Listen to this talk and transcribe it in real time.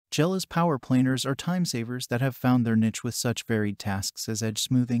Jellas Power planers are time savers that have found their niche with such varied tasks as edge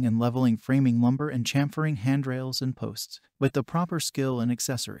smoothing and leveling, framing lumber, and chamfering handrails and posts. With the proper skill and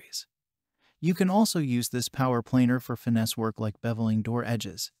accessories, you can also use this power planer for finesse work like beveling door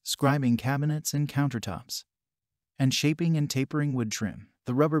edges, scribing cabinets and countertops, and shaping and tapering wood trim.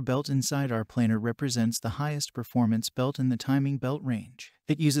 The rubber belt inside our planer represents the highest performance belt in the timing belt range.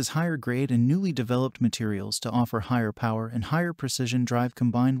 It uses higher grade and newly developed materials to offer higher power and higher precision drive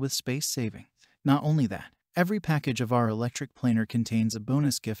combined with space saving. Not only that, every package of our electric planer contains a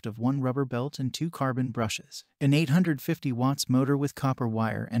bonus gift of 1 rubber belt and 2 carbon brushes. An 850 watts motor with copper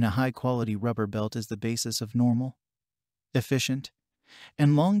wire and a high-quality rubber belt is the basis of normal, efficient,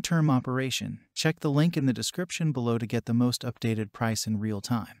 and long-term operation. Check the link in the description below to get the most updated price in real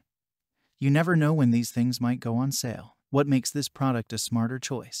time. You never know when these things might go on sale. What makes this product a smarter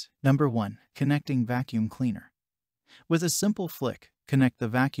choice? Number 1. Connecting vacuum cleaner. With a simple flick, connect the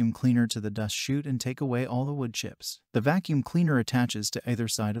vacuum cleaner to the dust chute and take away all the wood chips. The vacuum cleaner attaches to either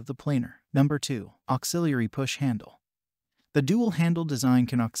side of the planer. Number 2. Auxiliary push handle. The dual handle design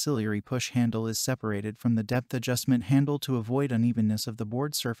auxiliary push handle is separated from the depth adjustment handle to avoid unevenness of the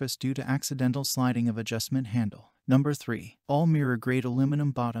board surface due to accidental sliding of adjustment handle. Number 3. All mirror grade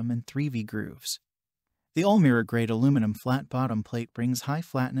aluminum bottom and 3V grooves. The all mirror grade aluminum flat bottom plate brings high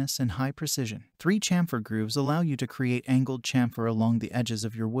flatness and high precision. 3 chamfer grooves allow you to create angled chamfer along the edges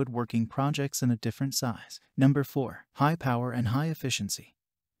of your woodworking projects in a different size. Number 4. High power and high efficiency.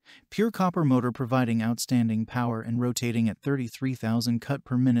 Pure copper motor providing outstanding power and rotating at 33,000 cut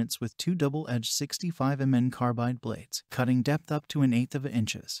per minute with 2 double-edged 65 mm carbide blades, cutting depth up to 1/8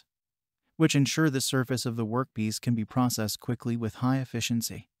 inches, which ensure the surface of the workpiece can be processed quickly with high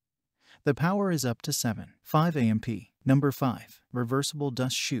efficiency. The power is up to 7.5 amp. Number 5. Reversible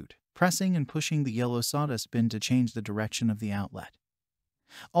dust chute. Pressing and pushing the yellow sawdust bin to change the direction of the outlet.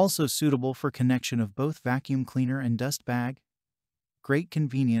 Also suitable for connection of both vacuum cleaner and dust bag. Great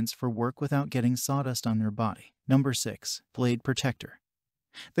convenience for work without getting sawdust on your body. Number 6. Blade protector.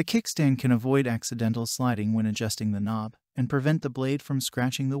 The kickstand can avoid accidental sliding when adjusting the knob and prevent the blade from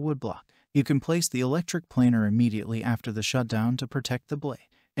scratching the woodblock. You can place the electric planer immediately after the shutdown to protect the blade,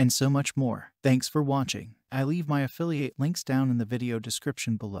 and so much more. Thanks for watching. I leave my affiliate links down in the video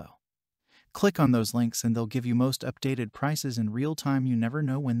description below. Click on those links and they'll give you most updated prices in real time. You never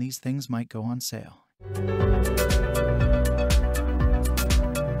know when these things might go on sale.